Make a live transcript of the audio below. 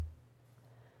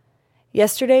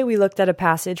Yesterday, we looked at a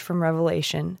passage from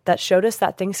Revelation that showed us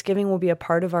that Thanksgiving will be a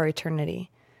part of our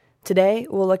eternity. Today,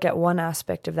 we'll look at one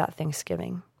aspect of that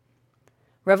Thanksgiving.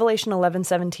 Revelation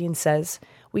 11:17 says,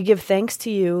 "We give thanks to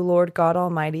you, Lord God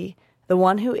Almighty, the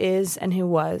one who is and who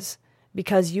was,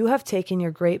 because you have taken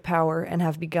your great power and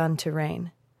have begun to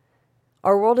reign."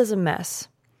 Our world is a mess.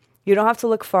 You don't have to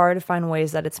look far to find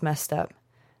ways that it's messed up.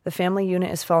 The family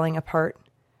unit is falling apart.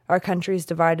 Our country is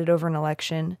divided over an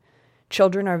election.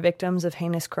 Children are victims of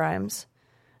heinous crimes.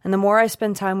 And the more I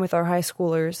spend time with our high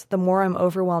schoolers, the more I'm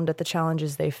overwhelmed at the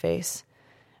challenges they face.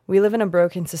 We live in a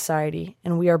broken society,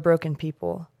 and we are broken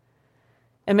people.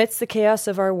 Amidst the chaos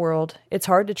of our world, it's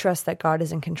hard to trust that God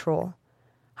is in control.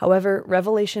 However,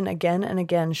 Revelation again and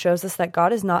again shows us that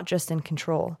God is not just in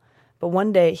control, but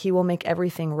one day he will make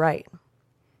everything right.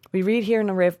 We read here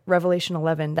in Revelation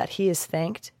 11 that he is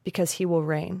thanked because he will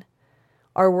reign.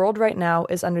 Our world right now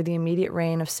is under the immediate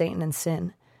reign of Satan and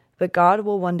sin, but God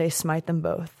will one day smite them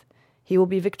both. He will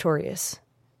be victorious.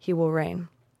 He will reign.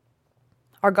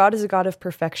 Our God is a God of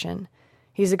perfection.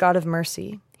 He's a God of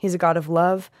mercy. He's a God of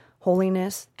love,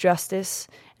 holiness, justice,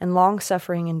 and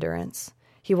long-suffering endurance.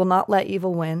 He will not let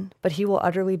evil win, but he will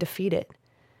utterly defeat it.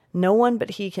 No one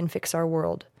but he can fix our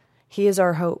world. He is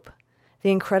our hope.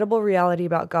 The incredible reality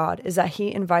about God is that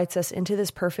he invites us into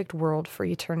this perfect world for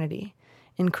eternity.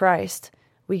 In Christ,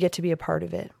 we get to be a part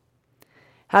of it.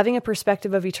 Having a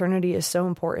perspective of eternity is so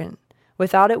important.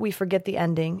 Without it, we forget the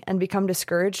ending and become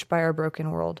discouraged by our broken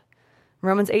world.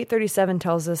 Romans 8:37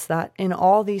 tells us that in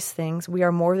all these things we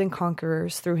are more than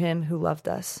conquerors through him who loved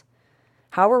us.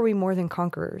 How are we more than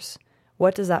conquerors?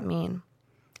 What does that mean?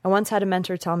 I once had a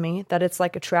mentor tell me that it's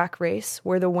like a track race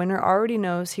where the winner already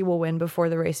knows he will win before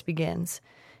the race begins.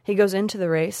 He goes into the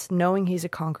race knowing he's a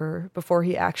conqueror before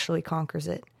he actually conquers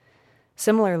it.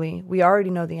 Similarly, we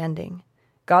already know the ending.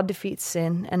 God defeats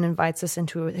sin and invites us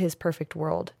into his perfect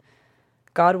world.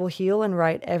 God will heal and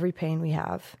right every pain we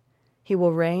have. He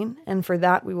will reign, and for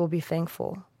that we will be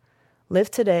thankful. Live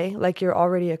today like you're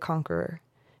already a conqueror.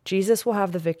 Jesus will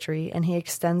have the victory, and he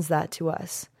extends that to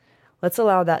us. Let's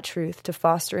allow that truth to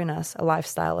foster in us a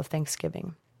lifestyle of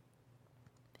thanksgiving.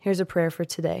 Here's a prayer for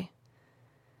today.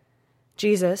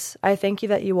 Jesus, I thank you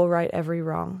that you will right every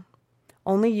wrong.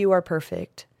 Only you are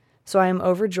perfect, so I am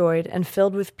overjoyed and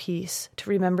filled with peace to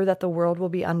remember that the world will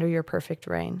be under your perfect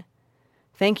reign.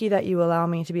 Thank you that you allow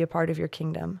me to be a part of your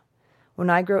kingdom. When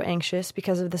I grow anxious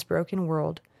because of this broken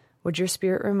world, would your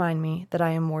spirit remind me that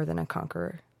I am more than a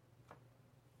conqueror?